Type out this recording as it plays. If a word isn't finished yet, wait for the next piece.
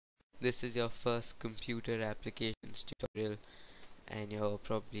This is your first computer applications tutorial, and you're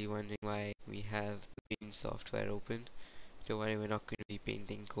probably wondering why we have the Paint software open. Don't worry, we're not going to be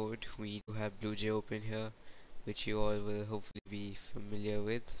painting code. We do have BlueJ open here, which you all will hopefully be familiar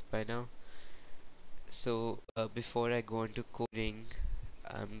with by now. So, before I go on to coding,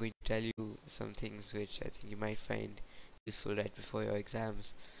 I'm going to tell you some things which I think you might find useful right before your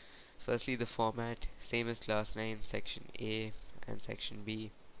exams. Firstly, the format, same as class 9, section A and section B.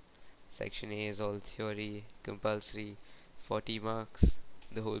 Section A is all theory, compulsory, 40 marks.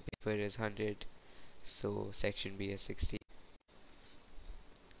 The whole paper is 100, so section B is 60.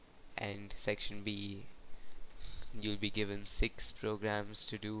 And section B, you'll be given 6 programs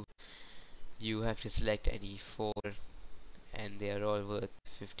to do. You have to select any 4, and they are all worth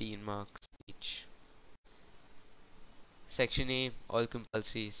 15 marks each. Section A, all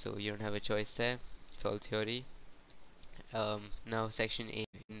compulsory, so you don't have a choice there. It's all theory. Now section A,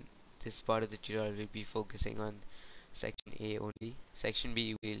 in this part of the tutorial we'll be focusing on section A only. Section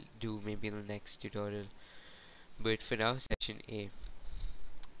B we'll do maybe in the next tutorial, but for now section A.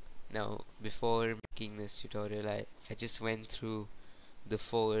 Now before making this tutorial, I just went through the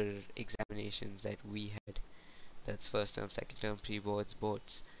 4 examinations that we had. That's first term, second term, pre-boards,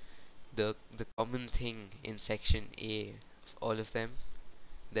 boards. The common thing in section A of all of them,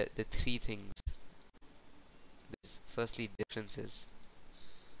 the 3 things. There's firstly differences.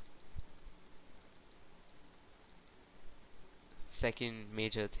 Second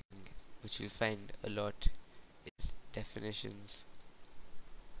major thing which you'll find a lot is definitions.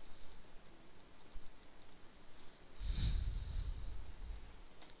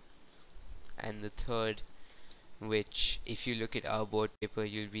 And the third, which if you look at our board paper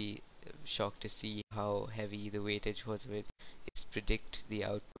you'll be shocked to see how heavy the weightage was of it, is predict the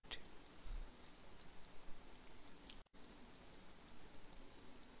output.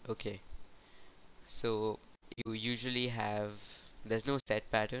 Okay, so you usually have, there's no set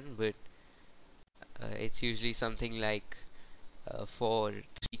pattern, but it's usually something like for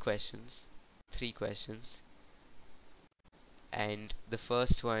three questions, and the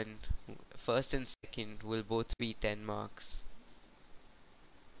first one, first and second will both be 10 marks,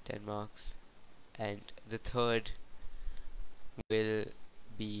 10 marks, and the third will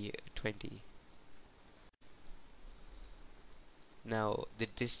be 20. Now the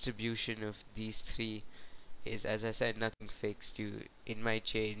distribution of these 3 is, as I said, nothing fixed. It might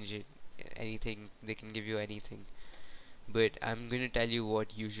change, anything, they can give you anything, but I'm going to tell you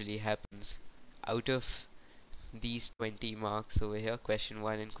what usually happens. Out of these 20 marks over here, question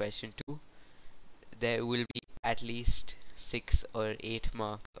 1 and question 2, there will be at least 6 or 8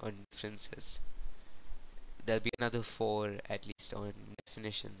 marks on differences. There'll be another 4 at least on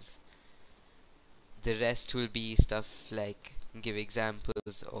definitions. The rest will be stuff like give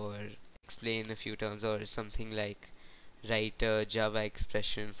examples or explain a few terms, or something like write a Java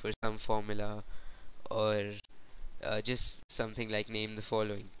expression for some formula, or just something like name the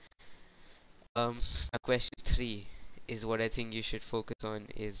following. Now question 3 is what I think you should focus on,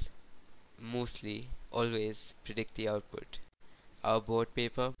 is mostly always predict the output. Our board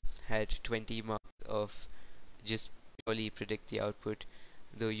paper had 20 marks of just purely predict the output,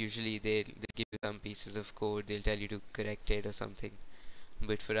 though usually they'll give you some pieces of code, they'll tell you to correct it or something,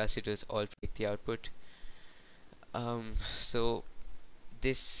 but for us it was all predict the output. So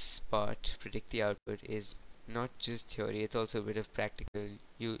this part, predict the output, is not just theory, it's also a bit of practical.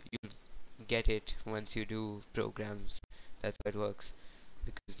 You get it once you do programs. That's how it works,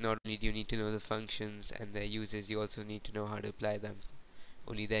 because not only do you need to know the functions and their uses, you also need to know how to apply them.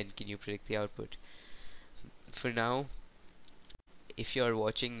 Only then can you predict the output. For now, if you're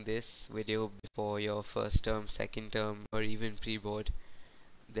watching this video before your first term, second term, or even pre-board,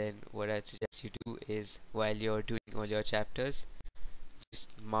 then what I'd suggest you do is, while you're doing all your chapters, just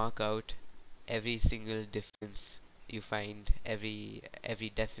mark out every single difference you find, every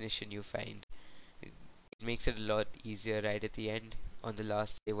definition you find. It makes it a lot easier right at the end, on the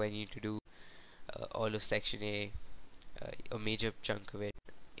last day when you need to do all of section A, a major chunk of it,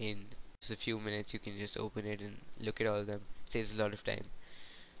 in just a few minutes. You can just open it and look at all of them. It saves a lot of time.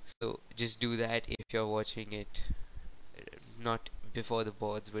 So just do that if you're watching it, not before the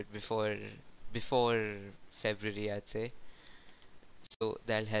boards, but before February, I'd say. So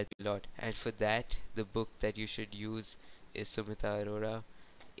that'll help you a lot. And for that, the book that you should use is Sumita Arora.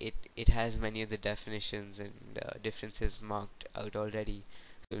 It has many of the definitions and differences marked out already,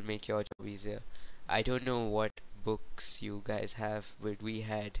 so it'll make your job easier. I don't know what books you guys have, but we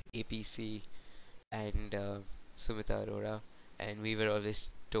had APC and Sumita Arora, and we were always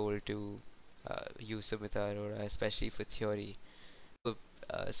told to use Sumita Arora, especially for theory. But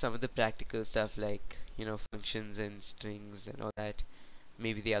some of the practical stuff like functions and strings and all that,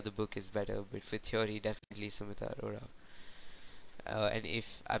 maybe the other book is better, but for theory, definitely Sumita Arora. And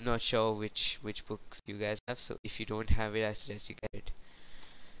if I'm not sure which books you guys have, so if you don't have it, I suggest you get it.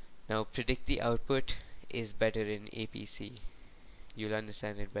 Now, predict the output is better in APC. You'll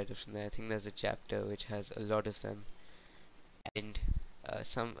understand it better from there. I think there's a chapter which has a lot of them, and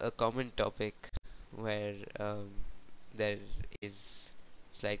some a common topic where there is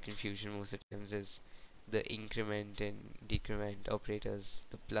slight confusion most of the times is the increment and decrement operators,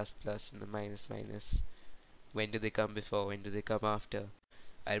 the plus plus and the minus minus. When do they come before? When do they come after?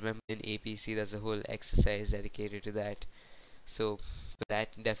 I remember in APC there's a whole exercise dedicated to that. So for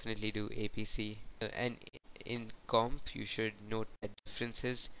that, definitely do APC. And in comp, you should note that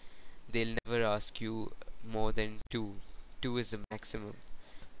differences, they'll never ask you more than two. Two is the maximum.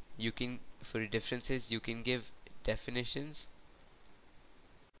 You can, for differences, you can give definitions,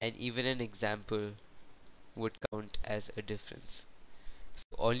 and even an example would count as a difference. So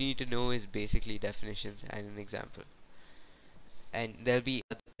all you need to know is basically definitions and an example. And there'll be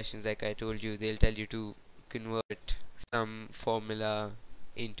other questions like I told you, they'll tell you to convert some formula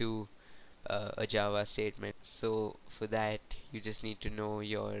into a Java statement. So for that, you just need to know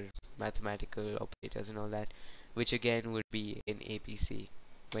your mathematical operators and all that, which again would be in APC.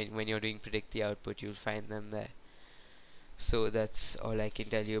 When you're doing predict the output, you'll find them there. So that's all I can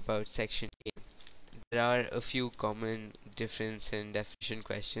tell you about section A. There are a few common difference and definition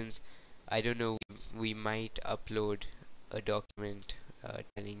questions. I don't know, we might upload a document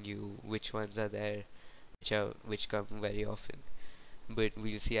telling you which ones are there, which come very often. But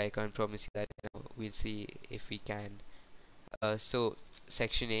we'll see. I can't promise you that now. We'll see if we can. So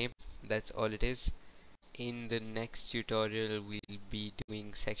section A, that's all it is. In the next tutorial, we'll be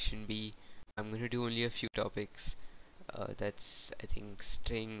doing section B. I'm going to do only a few topics. That's, I think,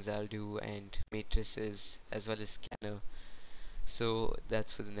 strings I'll do, and matrices as well as scanner. So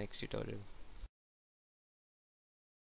that's for the next tutorial.